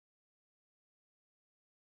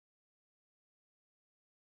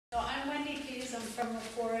So I'm Wendy Pease, I'm from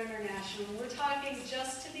Rapport International. We're talking,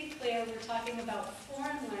 just to be clear, we're talking about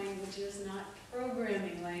foreign languages, not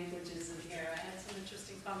programming languages in here. I had some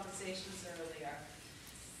interesting conversations earlier.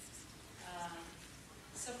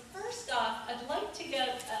 So first off, I'd like to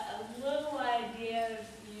get a little idea of,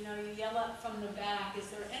 you yell up from the back. Is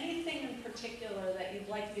there anything in particular that you'd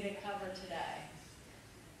like me to cover today?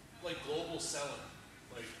 Like global selling.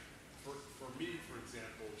 Like for me, for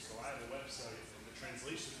example, so I have a website and the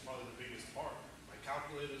translation is probably the biggest part. My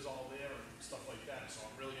calculator's all there and stuff like that, so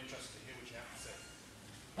I'm really interested to hear what you have to say.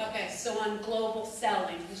 Okay, so on global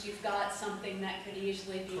selling, because you've got something that could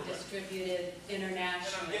easily be Correct. Distributed internationally.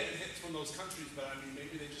 And I'm getting hits from those countries, but I mean,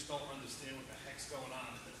 maybe they just don't understand what the heck's going on.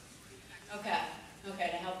 Okay,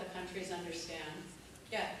 to help the countries understand.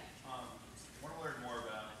 Yeah. I want to learn more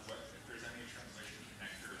about if there's any translation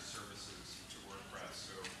connector services to WordPress.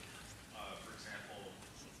 So, for example,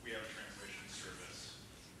 we have a translation service.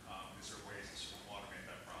 Is there ways to sort of automate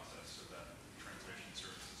that process so that the translation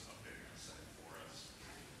service is updating the site for us?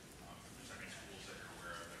 If there's any tools that you're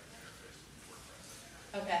aware of that can interface with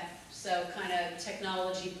WordPress. Okay, so kind of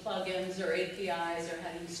technology plugins or APIs, or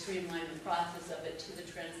how do you streamline the process of it to the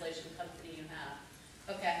translation company you have?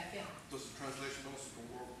 Okay, yeah. Does the translation also can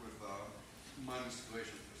work with my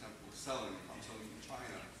installation, for example, with selling? If I'm selling in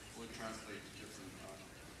China, will it translate to different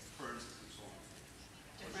currencies and so on?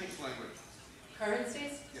 Different language?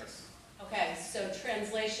 Currencies? Yes. Okay, so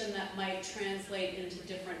translation that might translate into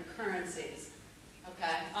different currencies.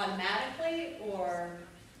 Okay, automatically, or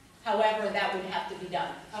however that would have to be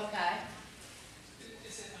done. Okay.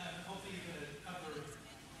 Hopefully you're going to cover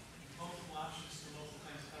multiple options for multiple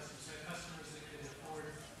kinds of customers. So customers that can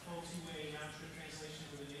afford full two-way round-trip translation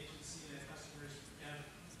with an agency, and customers have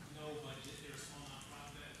no budget, they're a small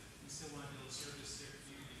nonprofit, and still want to be able to service their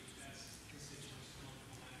community, which has constituents in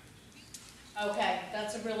multiple languages. Okay,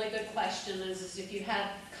 that's a really good question. Is if you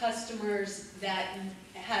have customers that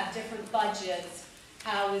have different budgets,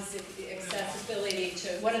 how is the accessibility to,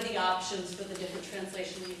 what are the options for the different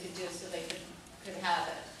translation you could do so they could have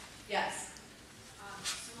it? Yes?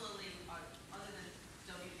 Similarly, other than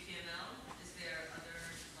WPML, is there other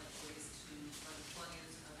ways to,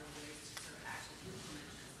 plugins, other ways to sort of actually implement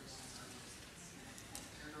translation services?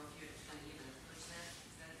 I don't know if you're going to even push that.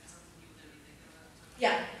 Is that something you're going to be thinking about?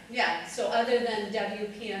 Yeah. So other than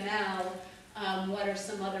WPML, what are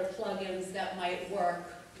some other plugins that might work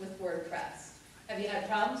with WordPress? Have you had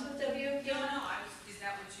problems with WPML? No. Is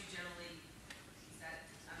that what you generally, I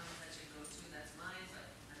don't know if that's your go-to, that's mine,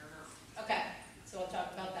 but I don't know. Okay, so we'll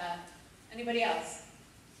talk about that. Anybody else?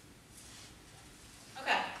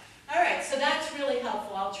 Okay, all right, so that's really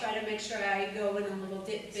helpful. I'll try to make sure I go in a little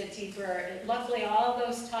bit deeper. Luckily, all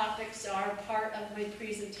those topics are part of my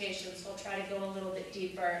presentation, so I'll try to go a little bit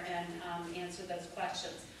deeper and answer those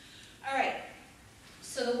questions. All right.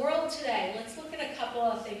 So the world today, let's look at a couple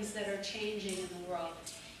of things that are changing in the world.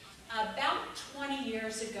 About 20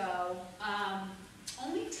 years ago,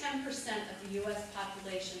 only 10% of the U.S.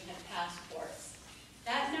 population had passports.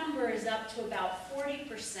 That number is up to about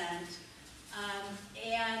 40%,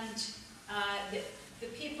 the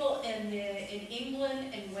people in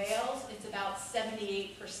England and Wales, it's about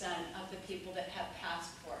 78% of the people that have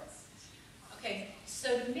passports. Okay,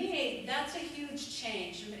 so to me, that's a huge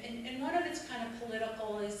change. And one of it's kind of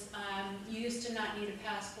political is you used to not need a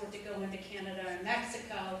passport to go into Canada or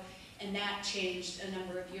Mexico, and that changed a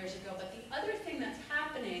number of years ago. But the other thing that's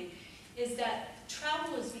happening is that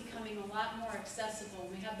travel is becoming a lot more accessible.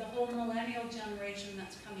 We have the whole millennial generation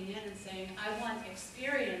that's coming in and saying, I want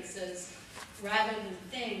experiences rather than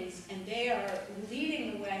things, and they are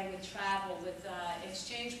leading the way with travel, with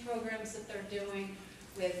exchange programs that they're doing,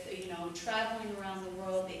 with traveling around the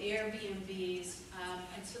world, the Airbnbs,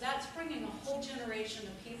 and so that's bringing a whole generation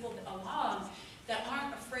of people along that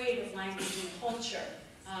aren't afraid of language and culture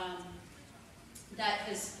that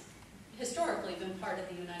has historically been part of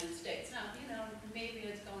the United States. Now, maybe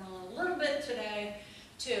it's going on a little bit today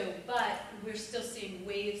too, but we're still seeing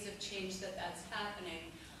waves of change that's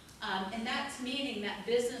happening, and that's meaning that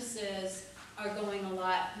businesses are going a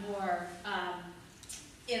lot more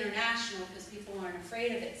international because people aren't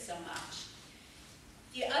afraid of it so much.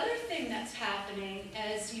 The other thing that's happening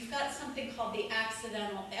is you've got something called the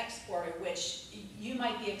accidental exporter, which you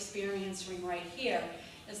might be experiencing right here,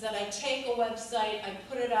 is that I take a website, I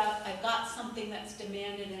put it up, I've got something that's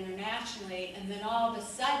demanded internationally, and then all of a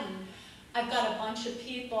sudden, I've got a bunch of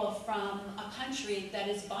people from a country that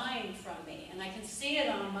is buying from me, and I can see it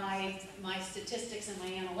on my statistics and my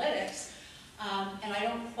analytics, and I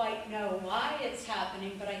don't quite know why it's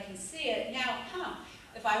happening, but I can see it. Now,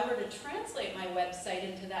 if I were to translate my website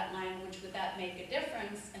into that language, would that make a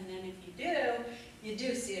difference? And then if you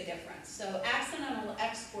do see a difference. So accidental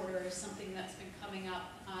exporter is something that's been coming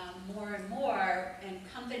up more and more, and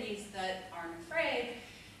companies that aren't afraid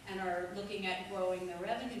and are looking at growing their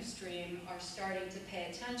revenue stream are starting to pay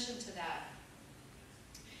attention to that.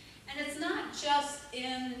 And it's not just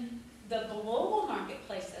in the global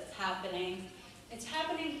marketplace that's happening, it's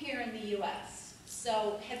happening here in the US.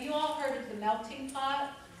 So have you all heard of the melting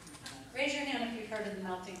pot? Raise your hand if you've heard of the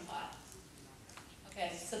melting pot.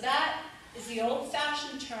 Okay, so that is the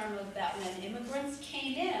old-fashioned term of that when immigrants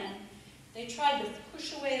came in, they tried to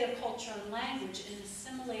push away their culture and language and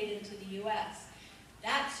assimilate into the US.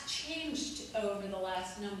 That's changed over the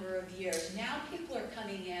last number of years. Now people are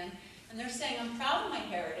coming in and they're saying, I'm proud of my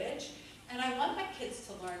heritage, and I want my kids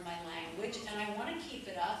to learn my language, and I want to keep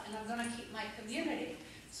it up, and I'm going to keep my community.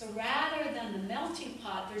 So rather than the melting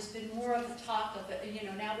pot, there's been more of a talk of it, you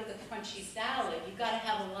know, now with a crunchy salad, you've got to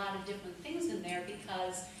have a lot of different things in there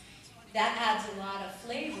because that adds a lot of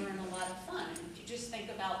flavor and a lot of fun. And if you just think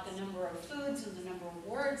about the number of foods and the number of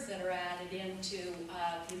words that are added into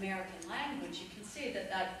the American language, you can see that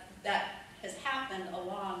that has happened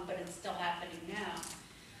along, but it's still happening now.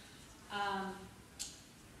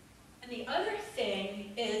 And the other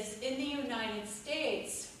thing is, in the United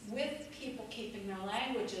States, with people keeping their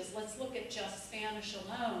languages, let's look at just Spanish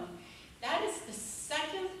alone. That is the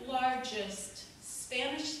second largest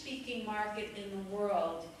Spanish-speaking market in the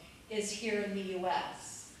world is here in the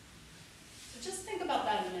US. So just think about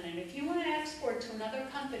that a minute. If you want to export to another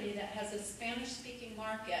company that has a Spanish-speaking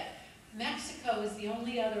market, Mexico is the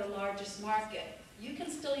only other largest market. You can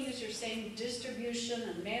still use your same distribution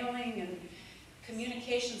and mailing and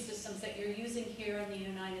communication systems that you're using here in the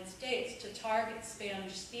United States to target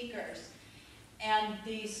Spanish speakers. And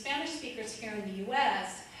the Spanish speakers here in the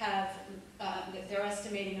US have, they're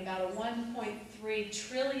estimating about a $1.3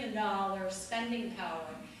 trillion spending power,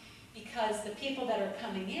 because the people that are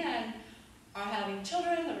coming in are having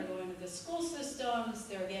children that are going to the school systems,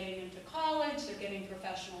 they're getting into college, they're getting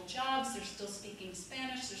professional jobs, they're still speaking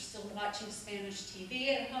Spanish, they're still watching Spanish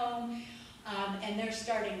TV at home, and they're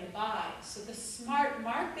starting to buy. So the smart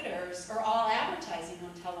marketers are all advertising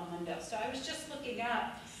on Telemundo. So I was just looking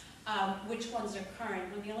up which ones are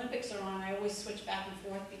current. When the Olympics are on, I always switch back and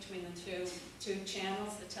forth between the two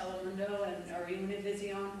channels, the Telemundo or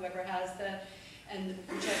Univision, whoever has and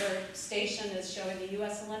whichever station is showing the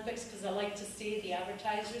US Olympics, because I like to see the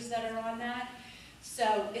advertisers that are on that.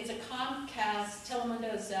 So it's a Comcast,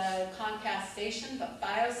 Telemundo's a Comcast station, but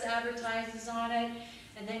BIOS advertises on it.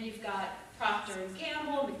 And then you've got Procter &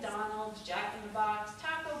 Gamble, McDonald's, Jack in the Box,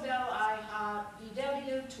 Taco Bell, IHOP,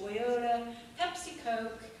 VW, Toyota, Pepsi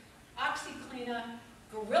Coke, OxyClean,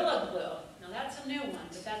 Gorilla Glue. Now that's a new one,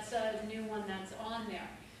 but that's a new one that's on there.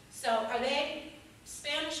 So are they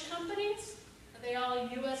Spanish companies? Are they all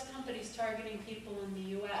US companies targeting people in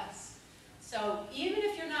the US? So even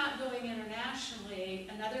if you're not going internationally,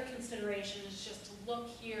 another consideration is just to look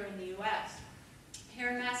here in the US. Here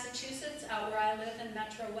in Massachusetts, out where I live in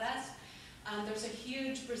Metro West, there's a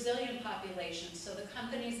huge Brazilian population. So the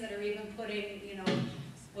companies that are even putting,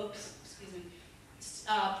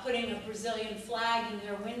 putting a Brazilian flag in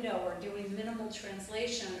their window or doing minimal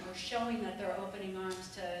translation or showing that they're opening arms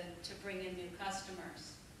to bring in new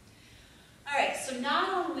customers. All right, so not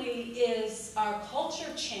only is our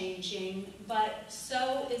culture changing, but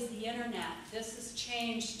so is the internet. This has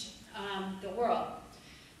changed the world.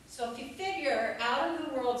 So if you figure out of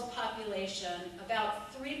the world's population,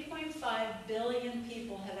 about 3.5 billion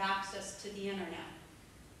people have access to the internet.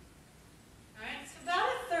 All right, so about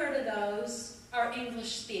a third of those are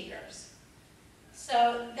English speakers.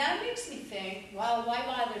 So that makes me think, well, why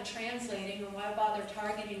bother translating or why bother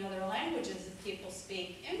targeting other languages if people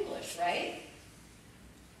speak English, right?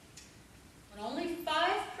 But only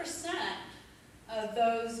 5% of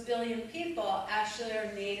those billion people actually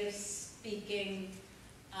are native speaking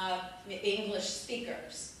English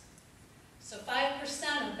speakers. So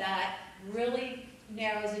 5% of that really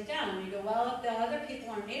narrows it down. You go, well, if the other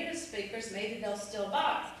people are native speakers, maybe they'll still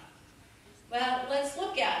buy. Well, let's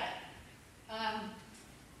look at it.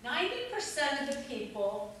 90% of the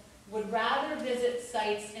people would rather visit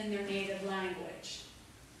sites in their native language.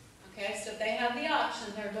 Okay, so if they have the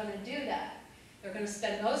option, they're going to do that. They're going to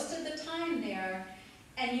spend most of the time there,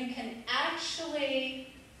 and you can actually,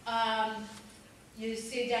 you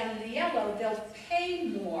see down in the yellow, they'll pay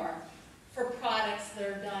more for products that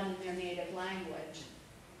are done in their native language.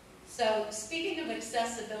 So speaking of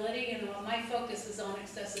accessibility, you know, my focus is on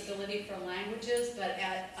accessibility for languages, but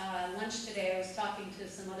at lunch today I was talking to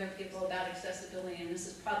some other people about accessibility, and this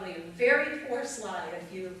is probably a very poor slide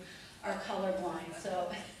if you are colorblind.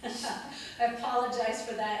 So I apologize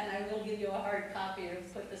for that, and I will give you a hard copy to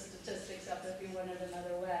put the statistics up if you want it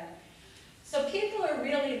another way. So people are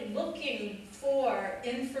really looking for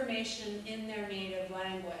information in their native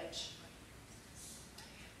language.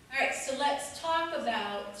 All right, so let's talk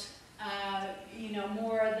about you know,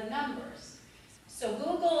 more of the numbers. So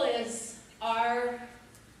Google is our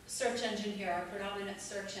search engine here, our predominant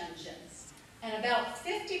search engines. And about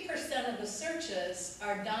 50% of the searches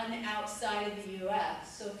are done outside of the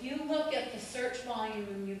US. So if you look at the search volume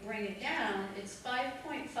and you bring it down, it's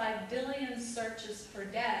 5.5 billion searches per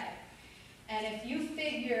day. And if you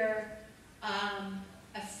figure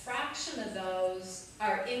a fraction of those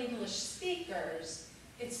are English speakers,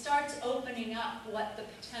 it starts opening up what the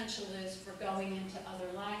potential is for going into other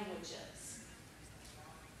languages.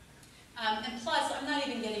 And plus, I'm not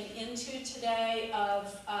even getting into today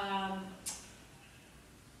of I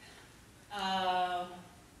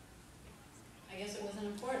guess it wasn't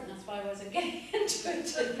important, that's why I wasn't getting into it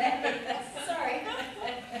today. Sorry.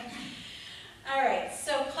 All right,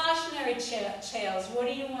 so cautionary tales. What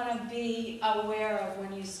do you want to be aware of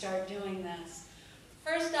when you start doing this?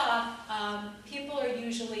 First off, people are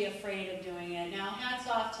usually afraid of doing it. Now, hats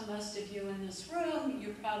off to most of you in this room.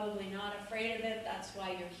 You're probably not afraid of it. That's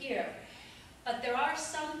why you're here. But there are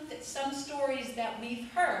some stories that we've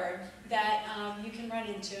heard that you can run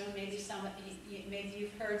into. Maybe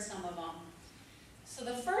you've heard some of them. So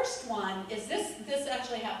the first one is this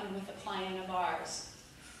actually happened with a client of ours.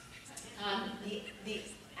 The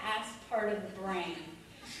ass part of the brain.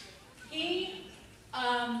 He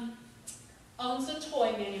owns a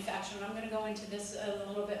toy manufacturer, and I'm going to go into this a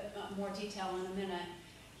little bit more detail in a minute.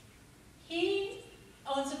 He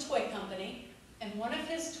owns a toy company, and one of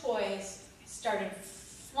his toys started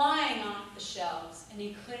flying off the shelves, and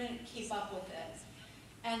he couldn't keep up with it.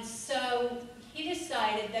 And so he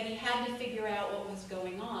decided that he had to figure out what was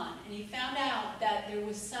going on. And he found out that there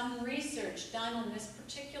was some research done on this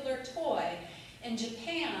particular toy in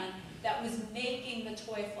Japan that was making the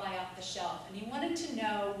toy fly off the shelf. And he wanted to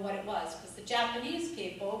know what it was, because the Japanese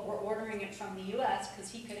people were ordering it from the US because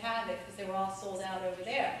he could have it because they were all sold out over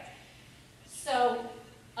there. So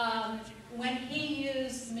when he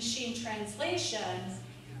used machine translation,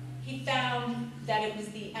 he found that it was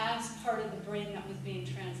the ass part of the brain that was being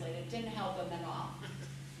translated. It didn't help him at all.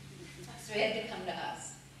 So he had to come to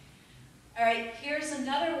us. All right, here's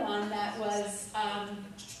another one that was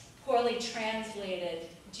poorly translated.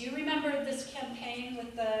 Do you remember this campaign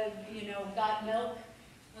with the, Got Milk,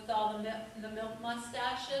 with all the milk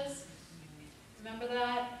mustaches? Remember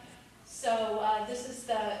that? So this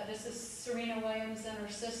is Serena Williams and her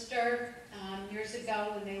sister years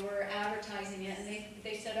ago when they were advertising it, and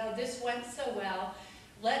they said, oh, this went so well,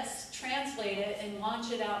 let's translate it and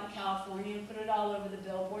launch it out in California and put it all over the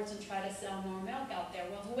billboards and try to sell more milk out there.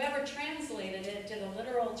 Well, whoever translated it did a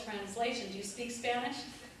literal translation. Do you speak Spanish?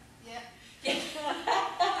 Yeah. Yeah.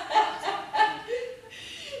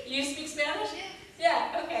 You speak Spanish? Yeah.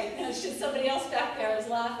 Yeah, okay. No, it's just somebody else back there is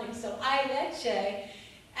laughing. So, ay leche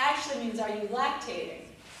actually means, are you lactating?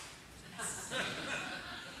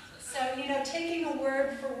 So, taking a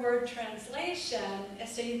word-for-word translation,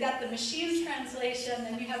 so you've got the machine translation,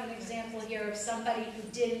 then you have an example here of somebody who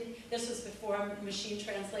didn't, this was before machine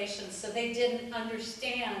translation, so they didn't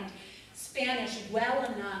understand Spanish well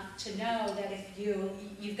enough to know that if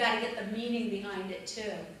you've got to get the meaning behind it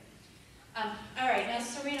too. All right, now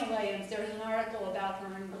Serena Williams, there's an article about her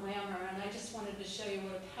in Glamour, and I just wanted to show you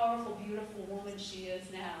what a powerful, beautiful woman she is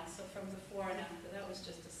now. So from before and after, that was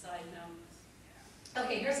just a side note.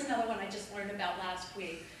 Okay, here's another one I just learned about last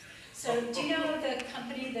week. So do you know the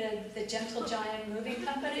company, the Gentle Giant Moving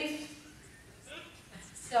Company?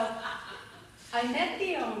 So I met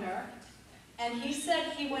the owner, and he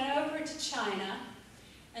said he went over to China,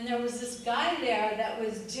 and there was this guy there that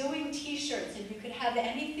was doing t-shirts, and you could have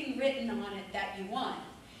anything written on it that you want.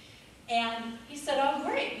 And he said, oh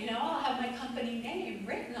great, I'll have my company name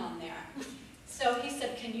written on there. So he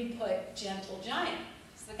said, can you put Gentle Giant?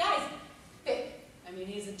 So the guy's big. I mean,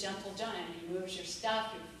 he's a gentle giant. He moves your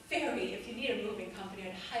stuff. If you need a moving company,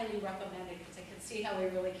 I'd highly recommend it because I can see how he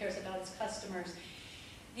really cares about his customers.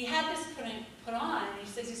 He had this put on, and he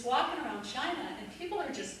says he's walking around China, and people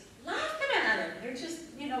are just laughing at him. They're just,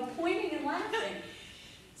 pointing and laughing.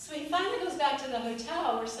 So he finally goes back to the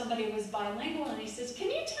hotel where somebody was bilingual, and he says, can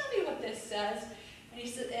you tell me what this says? And he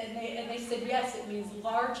said, and they said, yes, it means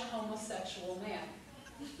large homosexual man.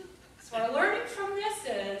 So what we're learning from this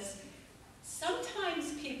is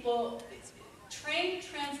sometimes people, trained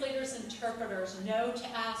translators, interpreters know to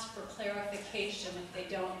ask for clarification if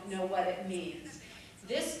they don't know what it means.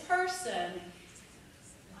 This person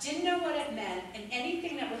didn't know what it meant, and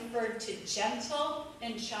anything that referred to gentle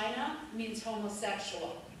in China means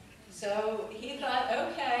homosexual. So he thought,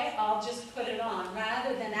 okay, I'll just put it on,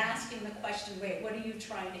 rather than asking the question, wait, what are you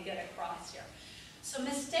trying to get across here? So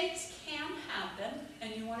mistakes can happen,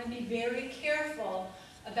 and you want to be very careful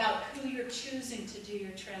about who you're choosing to do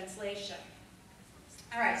your translation.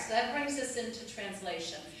 All right, so that brings us into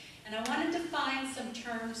translation. And I want to define some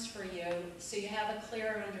terms for you so you have a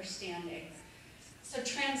clearer understanding. So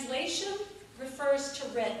translation refers to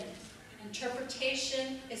written.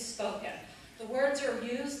 Interpretation is spoken. The words are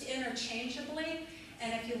used interchangeably,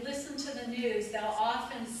 and if you listen to the news, they'll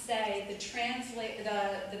often say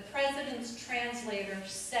the president's translator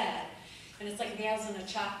said, and it's like nails on a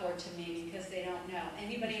chalkboard to me because they don't know.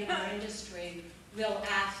 Anybody in our industry will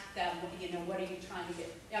ask them, you know, what are you trying to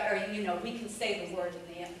get, or, you know, we can say the word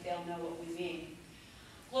and they'll know what we mean.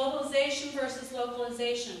 Globalization versus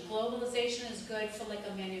localization. Globalization is good for like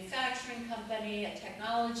a manufacturing company, a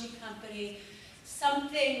technology company,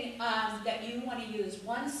 something that you want to use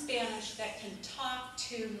one Spanish that can talk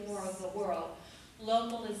to more of the world.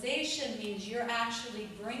 Localization means you're actually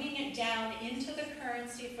bringing it down into the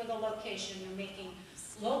currency for the location. You're making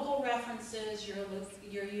local references,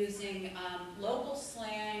 you're using local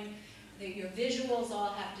slang, your visuals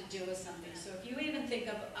all have to do with something. So if you even think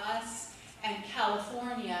of us and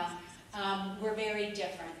California, we're very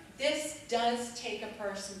different. This does take a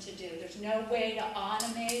person to do. There's no way to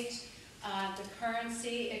automate the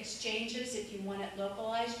currency exchanges. If you want it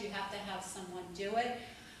localized, you have to have someone do it.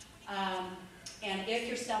 And if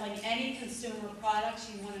you're selling any consumer products,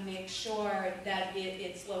 you want to make sure that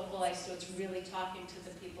it's localized, so it's really talking to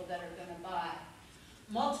the people that are going to buy.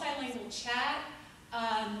 Multilingual chat.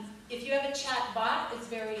 If you have a chat bot, it's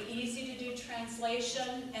very easy to do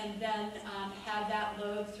translation and then have that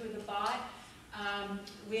load through the bot.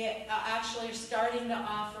 We actually are starting to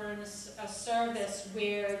offer a service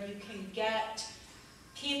where you can get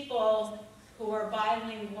people who are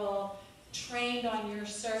bilingual trained on your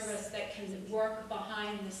service that can work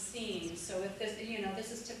behind the scenes. So if this, you know, this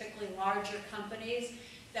is typically larger companies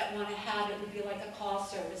that want to have it would be like a call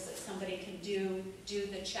service that somebody can do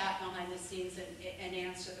the chat behind the scenes and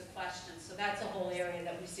answer the questions. So that's a whole area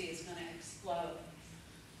that we see is going to explode.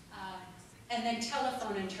 And then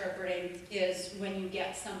telephone interpreting is when you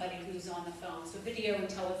get somebody who's on the phone. So video and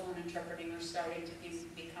telephone interpreting are starting to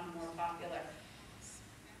become more popular.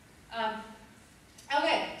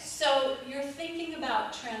 Okay, so you're thinking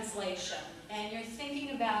about translation, and you're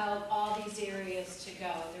thinking about all these areas to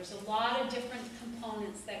go. There's a lot of different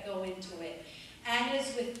components that go into it. And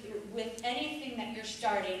as with anything that you're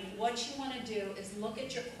starting, what you want to do is look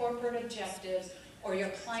at your corporate objectives or your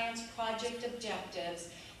client's project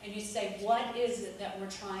objectives, and you say, what is it that we're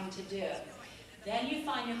trying to do? Then you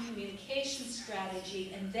find your communication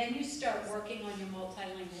strategy, and then you start working on your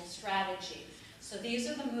multilingual strategy. So these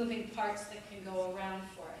are the moving parts that can go around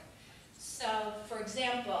for it. So, for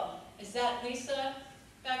example, is that Lisa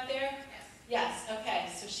back there? Yes, okay.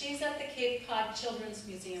 So she's at the Cape Cod Children's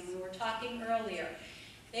Museum. We were talking earlier.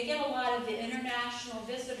 They get a lot of the international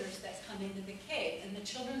visitors that come into the Cape, and the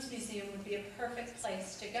Children's Museum would be a perfect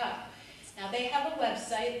place to go. Now, they have a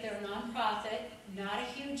website. They're a nonprofit, not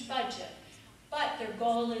a huge budget, but their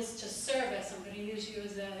goal is to service. I'm going to use you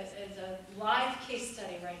as a live case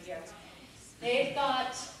study right here. They've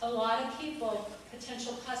got a lot of people,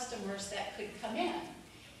 potential customers that could come in.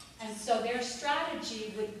 And so their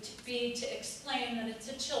strategy would be to explain that it's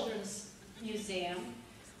a children's museum,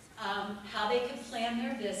 how they can plan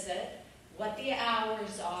their visit, what the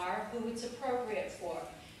hours are, who it's appropriate for.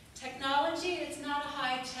 Technology, it's not a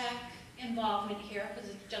high-tech involvement here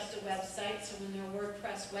because it's just a website. So when their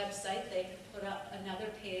WordPress website, they could put up another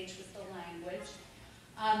page with the language.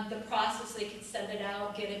 The process, they could send it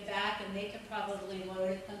out, get it back, and they could probably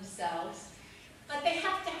load it themselves. But they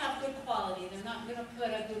have to have good quality. They're not going to put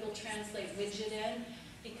a Google Translate widget in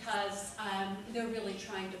because they're really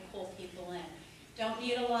trying to pull people in. Don't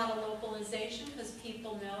need a lot of localization because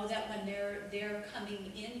people know that when they're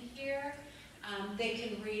coming in here, they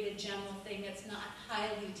can read a general thing. It's not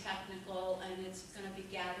highly technical, and it's going to be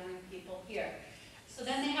gathering people here. So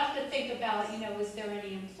then they have to think about, you know, is there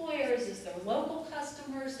any employers? Is there local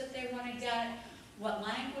customers that they want to get? What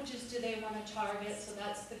languages do they want to target? So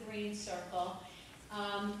that's the green circle.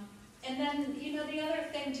 And then, you know, the other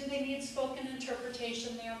thing, do they need spoken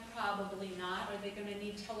interpretation there? Probably not. Are they going to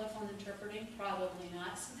need telephone interpreting? Probably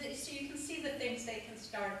not. So you can see the things they can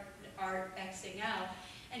start are Xing out.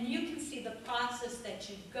 And you can see the process that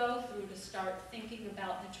you go through to start thinking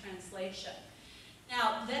about the translation.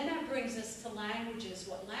 Now, then that brings us to languages.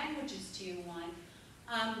 What languages do you want?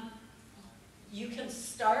 You can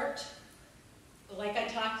start, like I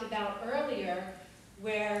talked about earlier,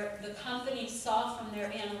 where the company saw from their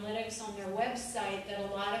analytics on their website that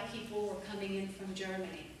a lot of people were coming in from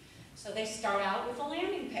Germany. So they start out with a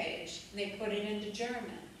landing page, and they put it into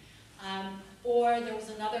German. Or there was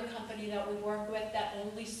another company that we worked with that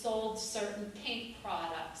only sold certain paint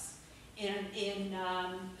products in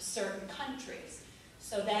certain countries.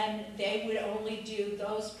 So then they would only do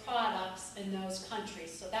those products in those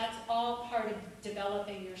countries. So that's all part of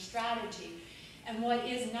developing your strategy. And what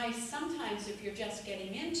is nice sometimes if you're just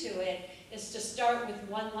getting into it is to start with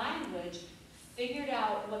one language, figure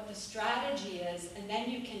out what the strategy is, and then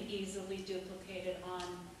you can easily duplicate it on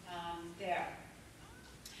there.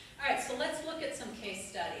 All right, so let's look at some case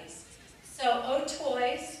studies. So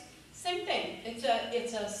O-Toys, same thing.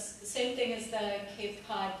 It's a same thing as the Cape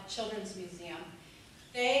Cod Children's Museum.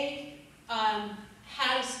 They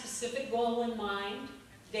had a specific goal in mind.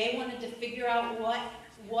 They wanted to figure out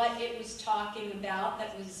what it was talking about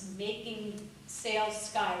that was making sales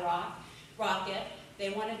skyrocket. They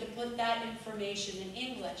wanted to put that information in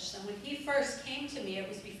English. So when he first came to me, it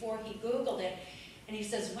was before he Googled it, and he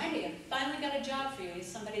says, Wendy, I finally got a job for you. He's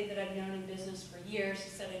somebody that I've known in business for years. He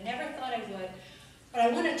said, I never thought I would, but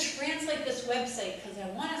I want to translate this website because I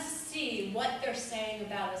want to see what they're saying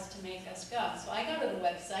about us to make us go. So I go to the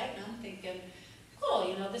website, and I'm thinking, cool,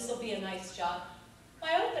 you know, this will be a nice job.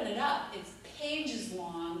 I open it up. It's pages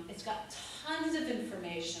long. It's got tons of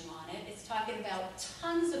information on it. It's talking about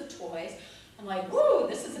tons of toys. I'm like, woo,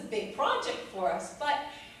 this is a big project for us. But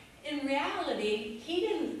in reality, he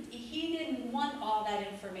didn't want all that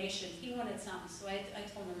information. He wanted something. So I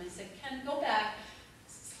told him, I said, Ken, go back,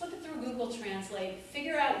 flip it through Google Translate,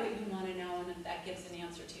 figure out what you want to know, and if that gives an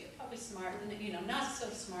answer to you. Probably smart, you know, not so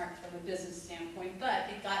smart from a business standpoint, but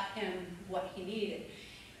it got him what he needed.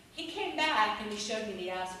 He came back and he showed me the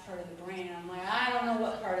ass part of the brain. I'm like, I don't know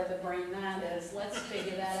what part of the brain that is. Let's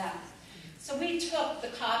figure that out. So we took the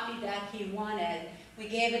copy that he wanted, we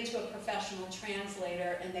gave it to a professional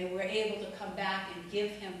translator, and they were able to come back and give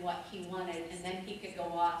him what he wanted, and then he could go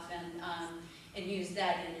off and use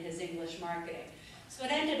that in his English marketing. So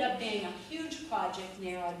it ended up being a huge project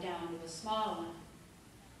narrowed down to a small one.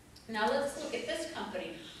 Now let's look at this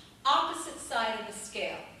company. Opposite side of the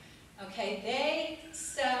scale. Okay, they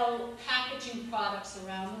sell packaging products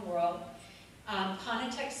around the world.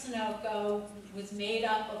 Conitec Sunoco was made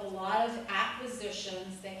up of a lot of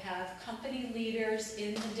acquisitions. They have company leaders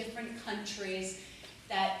in the different countries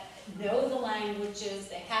that know the languages.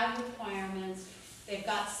 They have requirements. They've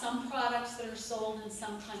got some products that are sold in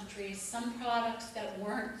some countries, some products that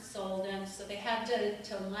weren't sold in, so they had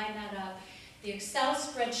to line that up. The Excel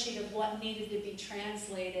spreadsheet of what needed to be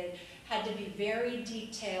translated had to be very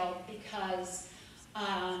detailed because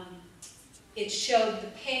it showed the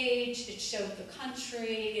page, it showed the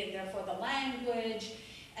country, and therefore the language,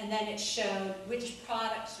 and then it showed which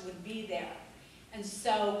products would be there. And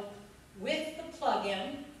so with the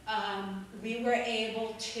plugin, we were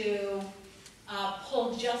able to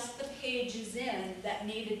pull just the pages in that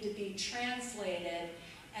needed to be translated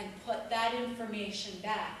and put that information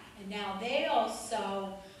back. And now they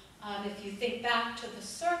also, if you think back to the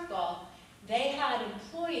circle, they had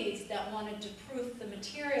employees that wanted to proof the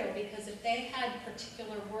material because if they had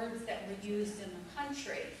particular words that were used in the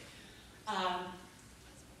country,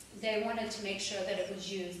 they wanted to make sure that it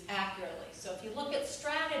was used accurately. So if you look at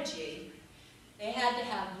strategy, they had to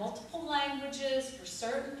have multiple languages for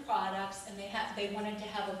certain products, and they wanted to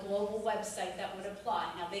have a global website that would apply.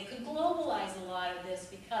 Now they could globalize a lot of this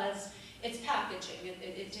because it's packaging.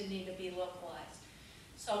 It didn't need to be localized.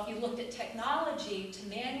 So if you looked at technology, to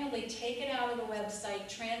manually take it out of the website,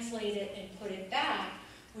 translate it, and put it back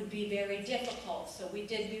would be very difficult. So we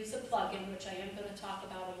did use a plugin, which I am going to talk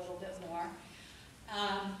about a little bit more.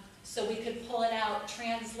 So we could pull it out,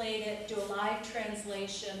 translate it, do a live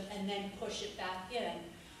translation, and then push it back in.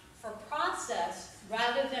 For process,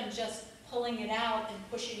 rather than just pulling it out and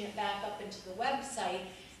pushing it back up into the website,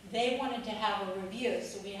 they wanted to have a review.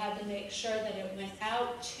 So we had to make sure that it went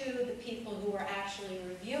out to the people who were actually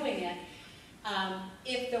reviewing it.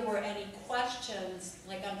 If there were any questions,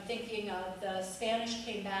 like I'm thinking of the Spanish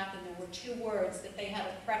came back and there were 2 words that they had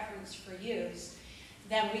a preference for use,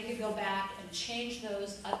 then we could go back and change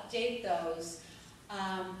those, update those,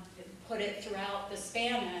 put it throughout the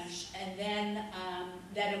Spanish, and then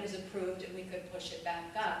it was approved and we could push it back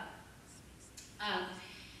up.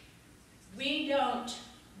 We don't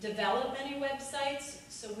develop any websites,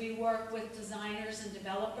 so we work with designers and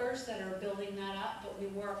developers that are building that up, but we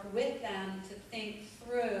work with them to think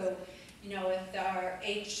through, you know, if there are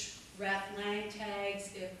href-lang tags,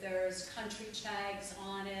 if there's country tags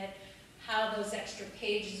on it, how those extra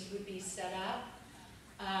pages would be set up.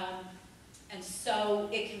 And so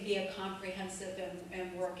it can be a comprehensive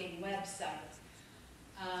and working website.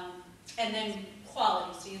 And then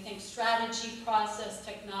quality, so you think strategy, process,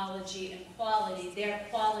 technology, and quality. Their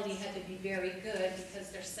quality had to be very good because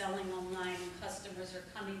they're selling online and customers are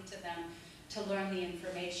coming to them to learn the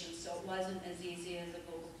information, so it wasn't as easy as a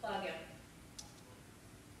Google plugin.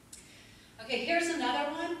 Okay, here's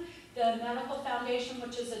another one, the Medical Foundation,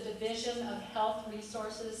 which is a division of Health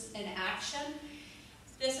Resources in Action.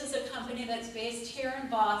 This is a company that's based here in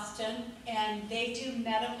Boston, and they do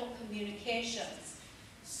medical communications.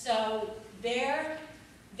 So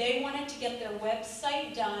they wanted to get their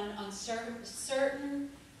website done on certain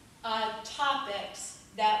topics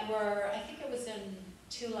that were, I think it was in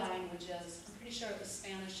 2 languages, I'm pretty sure it was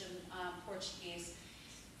Spanish and Portuguese,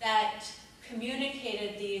 that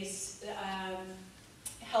communicated these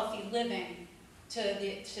healthy living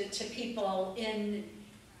to people in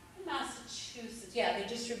Massachusetts. Yeah, they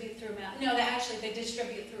distribute through, they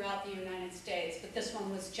distribute throughout the United States, but this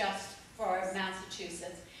one was just for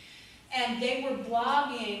Massachusetts. And they were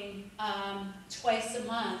blogging twice a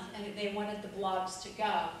month, and they wanted the blogs to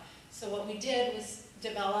go. So what we did was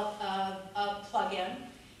develop a plugin,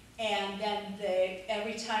 and then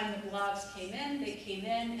every time the blogs came in, they came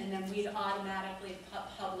in, and then we'd automatically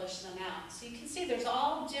publish them out. So you can see there's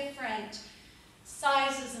all different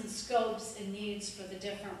sizes and scopes and needs for the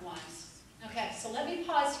different ones. Okay, so let me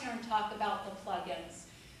pause here and talk about the plugins.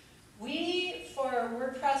 We, for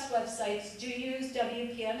WordPress websites, do use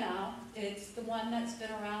WPML. It's the one that's been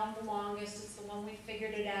around the longest. It's the one we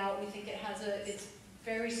figured it out. We think it's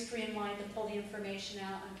very streamlined to pull the information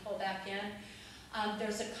out and pull back in.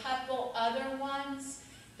 There's a couple other ones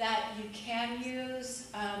that you can use.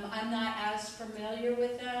 I'm not as familiar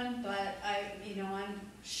with them, but I'm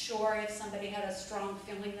sure if somebody had a strong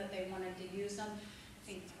feeling that they wanted to use them. I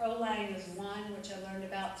think ProLang is one, which I learned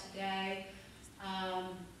about today.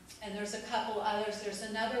 And there's a couple others. There's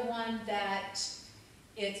another one that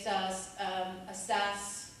it's a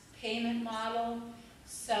SaaS payment model.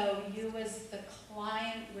 So you as the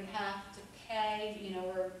client would have to pay,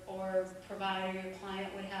 or provider, your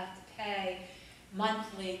client would have to pay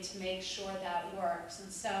monthly to make sure that works.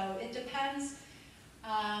 And so it depends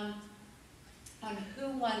on who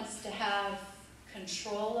wants to have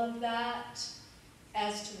control of that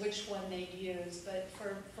as to which one they use. But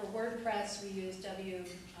for WordPress, we use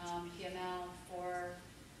WPML. For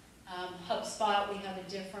HubSpot, we have a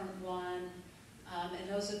different one. And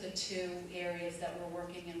those are the 2 areas that we're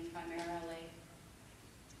working in primarily.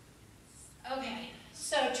 Okay,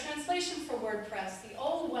 so translation for WordPress. The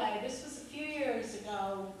old way, this was a few years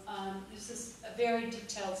ago. This is a very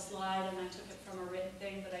detailed slide, and I took it from a written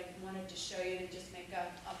thing, but I wanted to show you to just make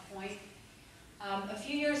a point. A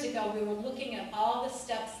few years ago, we were looking at all the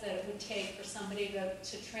steps that it would take for somebody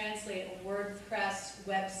to translate a WordPress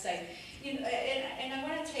website. And I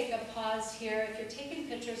want to take a pause here. If you're taking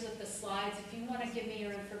pictures of the slides, if you want to give me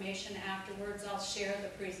your information afterwards, I'll share the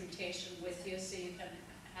presentation with you so you can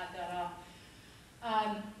have that up.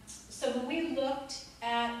 So when we looked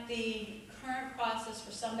at the current process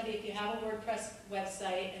for somebody, if you have a WordPress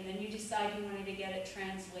website and then you decide you wanted to get it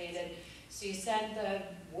translated, so you send the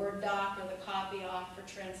Word doc or the copy off for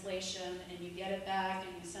translation, and you get it back,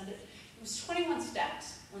 and you send it. It was 21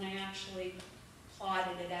 steps when I actually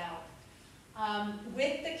plotted it out.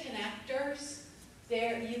 With the connectors,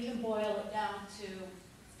 you can boil it down to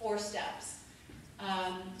 4 steps.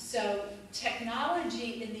 So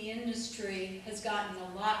technology in the industry has gotten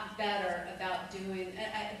a lot better about doing.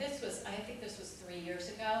 I think this was 3 years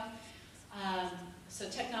ago. So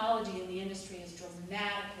technology in the industry has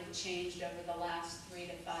dramatically changed over the last 3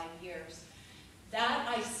 to 5 years. That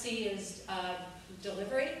I see as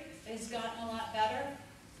delivery has gotten a lot better.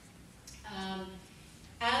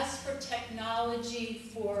 As for technology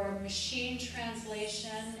for machine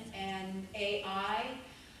translation and AI,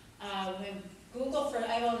 when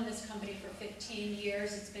I've owned this company for 15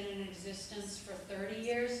 years, it's been in existence for 30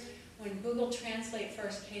 years. When Google Translate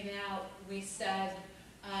first came out, we said,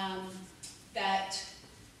 that,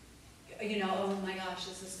 oh my gosh,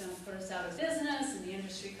 is this going to put us out of business? And the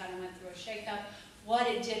industry kind of went through a shakeup. What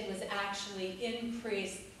it did was actually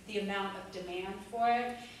increase the amount of demand for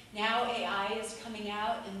it. Now AI is coming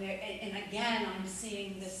out, and again, I'm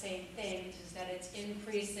seeing the same thing, is that it's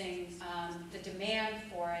increasing the demand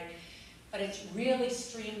for it. but it's really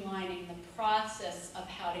streamlining the process of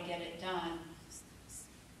how to get it done.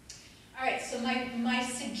 All right, so my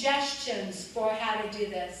suggestions for how to do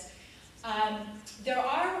this. There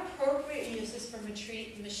are appropriate uses for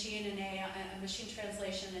machine and AI, machine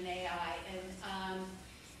translation and AI. And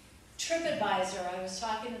TripAdvisor, I was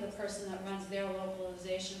talking to the person that runs their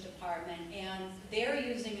localization department, and they're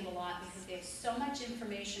using it a lot because they have so much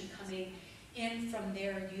information coming in from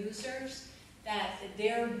their users that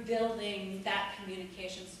they're building that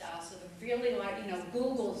communication style. So they're really like,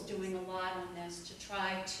 Google's doing a lot on this to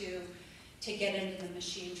try to get into the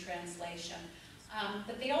machine translation.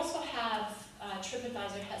 But they also have,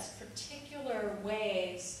 TripAdvisor has particular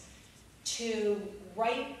ways to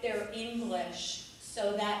write their English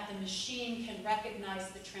so that the machine can recognize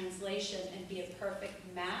the translation and be a perfect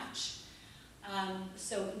match.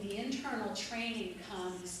 So the internal training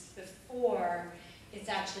comes before it's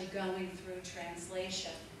actually going through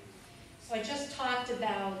translation. So I just talked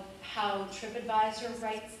about how TripAdvisor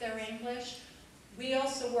writes their English. We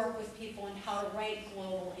also work with people on how to write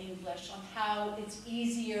global English, on how it's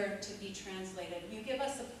easier to be translated. You give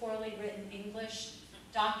us a poorly written English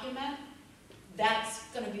document, that's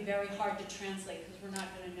going to be very hard to translate because we're not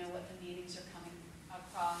going to know what the meanings are coming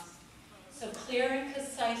across. So clear and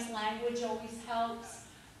concise language always helps.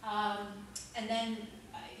 And then,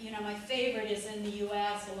 my favorite is in the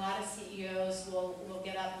US, a lot of CEOs will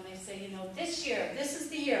get up and they say, this year, this is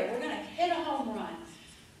the year, we're going to hit a home run.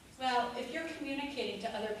 Well, if you're communicating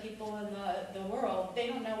to other people in the world, they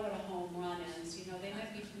don't know what a home run is. They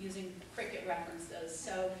might be using cricket references.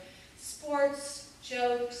 So sports,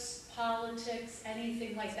 jokes, politics,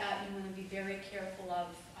 anything like that, you want to be very careful of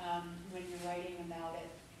when you're writing about it.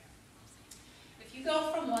 If you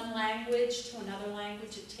go from one language to another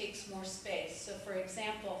language, it takes more space. So for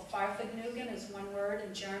example, Fahrvergnügen is one word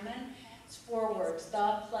in German. It's 4 words,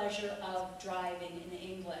 the pleasure of driving in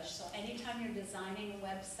English. So anytime you're designing a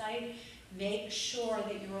website, make sure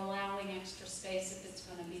that you're allowing extra space if it's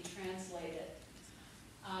going to be translated.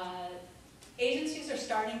 Agencies are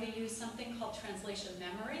starting to use something called translation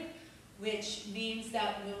memory, which means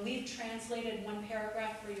that when we've translated one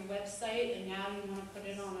paragraph for your website and now you want to put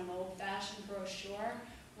it on an old-fashioned brochure,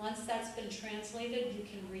 once that's been translated, you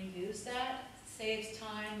can reuse that. Saves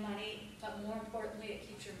time, money, but more importantly, it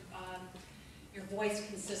keeps your voice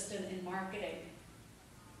consistent in marketing.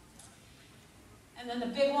 And then the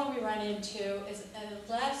big one we run into is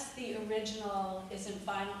unless the original is in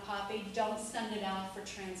final copy, don't send it out for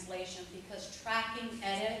translation because tracking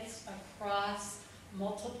edits across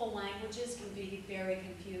multiple languages can be very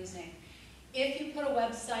confusing. If you put a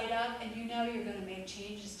website up and you're going to make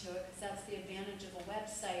changes to it, because that's the advantage of a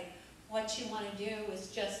website, what you want to do is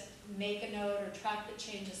just make a note or track the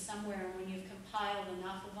changes somewhere, and when you've compiled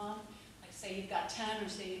enough of them, like say you've got 10 or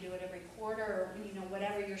say you do it every quarter or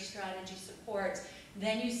whatever your strategy supports,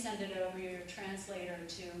 then you send it over to your translator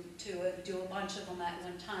to do a bunch of them at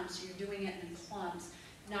one time. So you're doing it in clumps,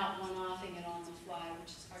 not one-offing it on the fly,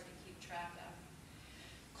 which is hard to keep track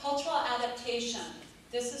of. Cultural adaptation.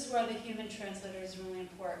 This is where the human translator is really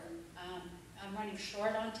important. I'm running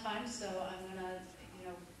short on time, so I'm going to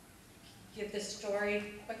give this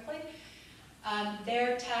story quickly.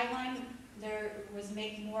 Their tagline there was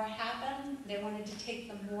make more happen. They wanted to take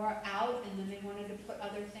the more out, and then they wanted to put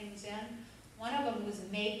other things in. One of them was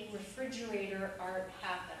make refrigerator art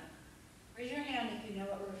happen. Raise your hand if you know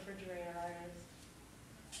what refrigerator art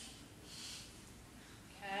is.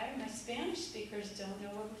 Okay, my Spanish speakers don't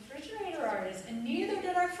know what refrigerator art is, and neither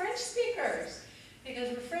did our French speakers.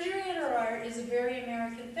 Because refrigerator art is a very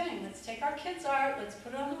American thing. Let's take our kids' art, let's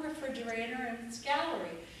put it on the refrigerator in its gallery.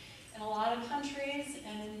 In a lot of countries,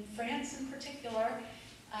 and in France in particular,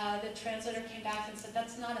 the translator came back and said,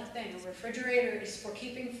 that's not a thing. A refrigerator is for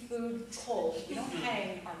keeping food cold. We don't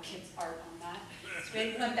hang our kids' art on that. So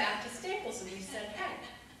we went back to Staples and we said, hey,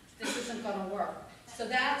 this isn't going to work. So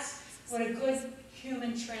that's what a good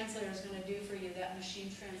human translator is going to do for you that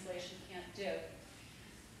machine translation can't do.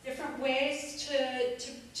 Different ways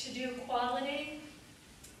to do quality.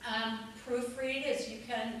 Proofread is you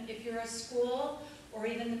can, if you're a school or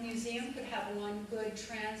even the museum could have one good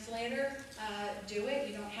translator do it.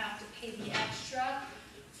 You don't have to pay the extra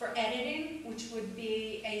for editing, which would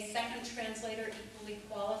be a second translator equally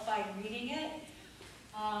qualified reading it.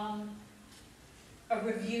 A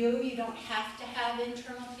review, you don't have to have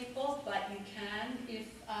internal people, but you can if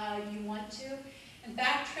you want to. And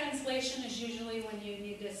back translation is usually when you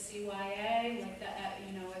need a CYA, like that,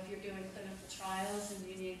 if you're doing clinical trials and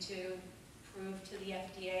you need to prove to the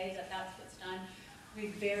FDA that that's what's done. We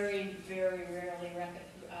very, very rarely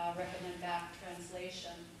recommend back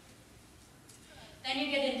translation. Then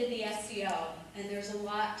you get into the SEO, and there's a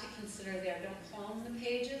lot to consider there. Don't clone the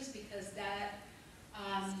pages because that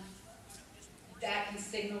can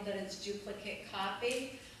signal that it's duplicate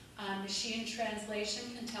copy. Machine translation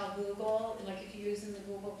can tell Google, like if you're using the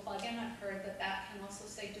Google plugin, I've heard that that can also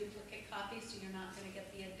say duplicate copy, so you're not going to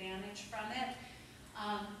get the advantage from it.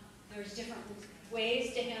 There's different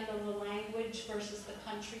ways to handle the language versus the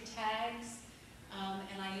country tags,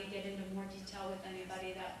 and I can get into more detail with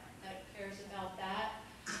anybody that cares about that.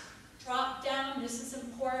 Drop down, this is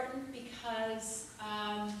important because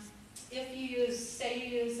if you use, say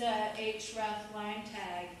you use a href lang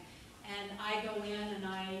tag, and I go in and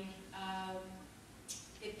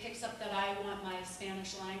it picks up that I want my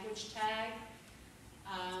Spanish language tag,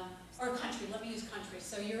 or country, let me use country.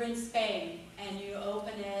 So you're in Spain, and you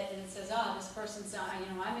open it, and it says, oh, this person's,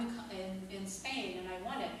 I'm in Spain, and I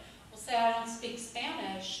want it. Well, say I don't speak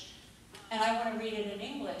Spanish, and I want to read it in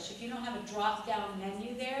English. If you don't have a drop-down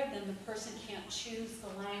menu there, then the person can't choose the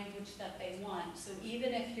language that they want. So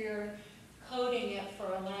even if you're coding it for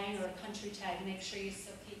a lang or a country tag, make sure you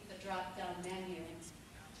still keep the drop-down menu.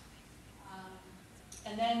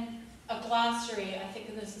 And then a glossary, I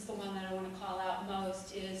think this is the one that I want to call out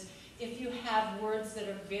most, is if you have words that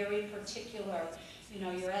are very particular,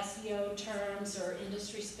 your SEO terms or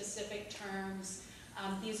industry-specific terms,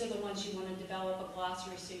 these are the ones you want to develop a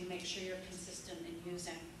glossary so you make sure you're consistent in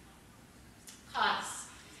using. Costs.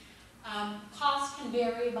 Costs can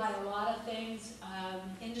vary by a lot of things.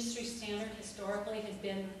 Industry standard historically had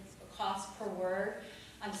been cost per word.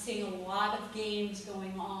 I'm seeing a lot of games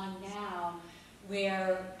going on now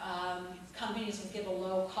where companies will give a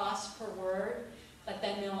low cost per word, but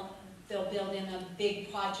then they'll build in a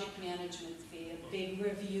big project management fee, a big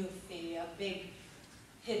review fee, a big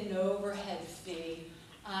hidden overhead fee.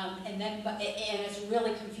 And it's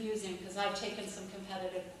really confusing because I've taken some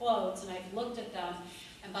competitive quotes and I've looked at them,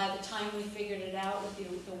 and by the time we figured it out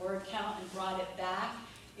with the word count and brought it back,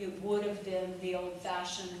 it would have been the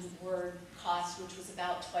old-fashioned word cost, which was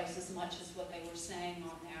about twice as much as what they were saying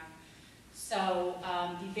on there. So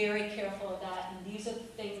be very careful of that, and these are the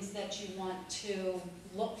things that you want to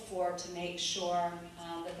look for to make sure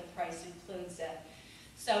that the price includes it.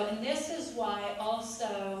 So, and this is why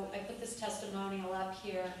also, I put this testimonial up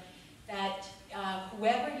here, that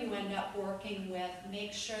whoever you end up working with,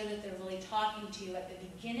 make sure that they're really talking to you at the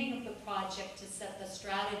beginning of the project to set the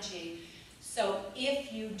strategy. So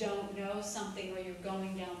if you don't know something or you're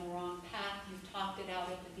going down the wrong path, you've talked it out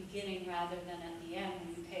at the beginning rather than at the end when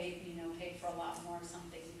you paid for a lot more of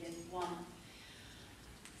something you didn't want.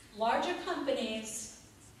 Larger companies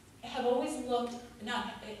have always looked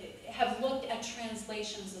at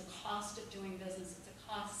translations, the cost of doing business. It's a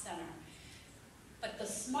cost center. But the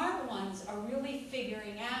smart ones are really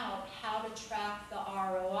figuring out how to track the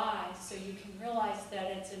ROI so you can realize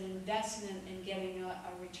that it's an investment in getting a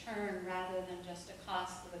return rather than just a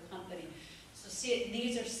cost to the company. So see,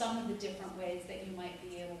 these are some of the different ways that you might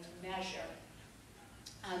be able to measure.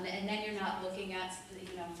 And then you're not looking at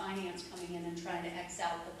finance coming in and trying to X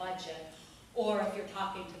out the budget. Or if you're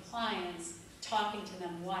talking to clients, talking to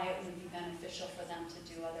them why it would be beneficial for them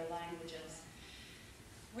to do other languages.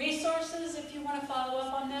 Resources, if you want to follow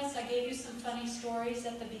up on this, I gave you some funny stories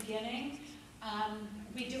at the beginning.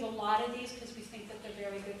 We do a lot of these because we think that they're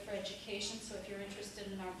very good for education, so if you're interested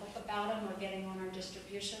in our book about them or getting on our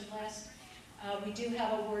distribution list. We do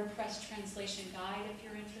have a WordPress translation guide. If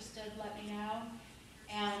you're interested, let me know.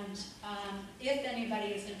 And if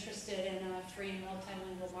anybody is interested in a free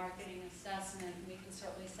multilingual marketing assessment, we can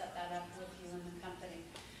certainly set that up with you in the company.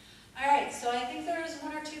 All right, so I think there is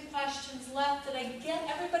one or two questions left. Did I get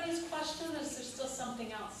everybody's question, or is there still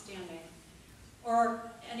something outstanding?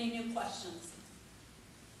 Or any new questions?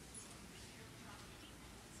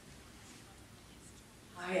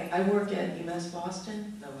 Hi, I work at UMass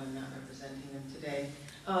Boston, though I'm not representing them today.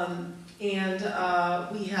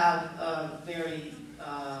 We have a very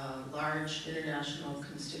large international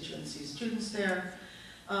constituency of students there.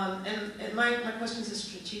 And my question is a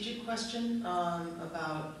strategic question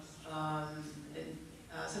about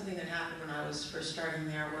something that happened when I was first starting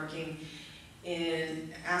there, working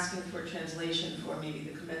in asking for a translation for maybe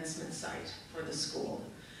the commencement site for the school,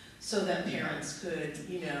 so that parents could,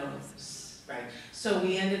 right. So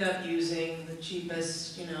we ended up using the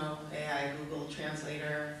cheapest, AI Google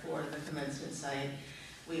translator for the commencement site.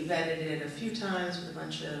 We vetted it a few times with a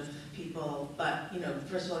bunch of people, but,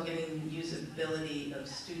 first of all, getting the usability of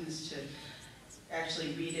students to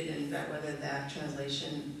actually read it and vet whether that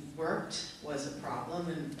translation worked was a problem.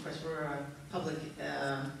 And of course, we're a public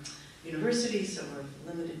university, so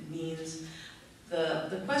we're limited means.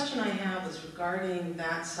 The question I have was regarding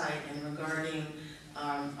that site and regarding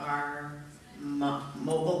our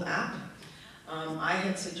mobile app. I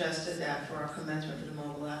had suggested that for our commencement for the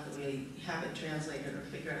mobile app, that we have it translated or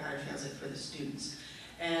figure out how to translate for the students.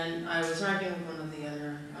 And I was arguing with one of the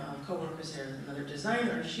other coworkers there, another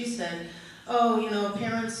designer. She said, oh, you know, the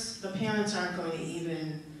parents aren't going to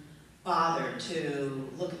even bother to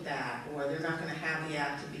look at that, or they're not going to have the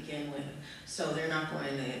app to begin with, so they're not going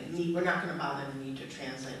to need, we're not going to bother to need to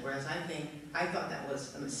translate, whereas I thought that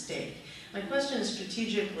was a mistake. My question is,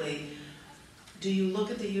 strategically, do you look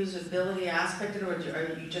at the usability aspect of it, or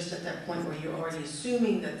are you just at that point where you're already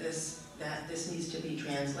assuming that this needs to be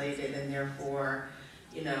translated, and therefore,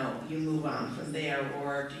 you know, you move on from there,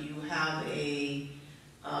 or do you have a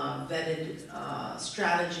vetted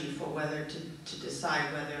strategy for whether to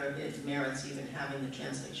decide whether it merits even having the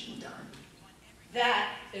translation done? That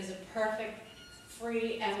is a perfect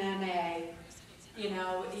free MMA. You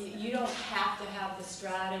know, you don't have to have the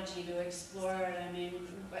strategy to explore it. I mean,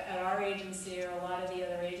 at our agency or a lot of the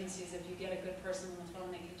other agencies, if you get a good person on the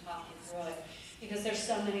phone, they can talk you through it. Because there's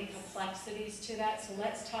so many complexities to that. So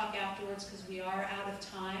let's talk afterwards, because we are out of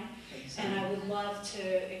time. And I would love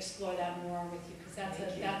to explore that more with you, because that's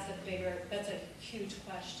a huge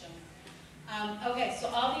question. Okay, so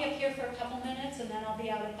I'll be up here for a couple minutes, and then I'll be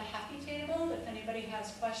out at the happy table. If anybody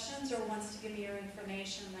has questions or wants to give me your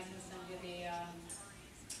information, I can send you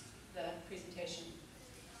the presentation.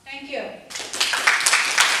 Thank you.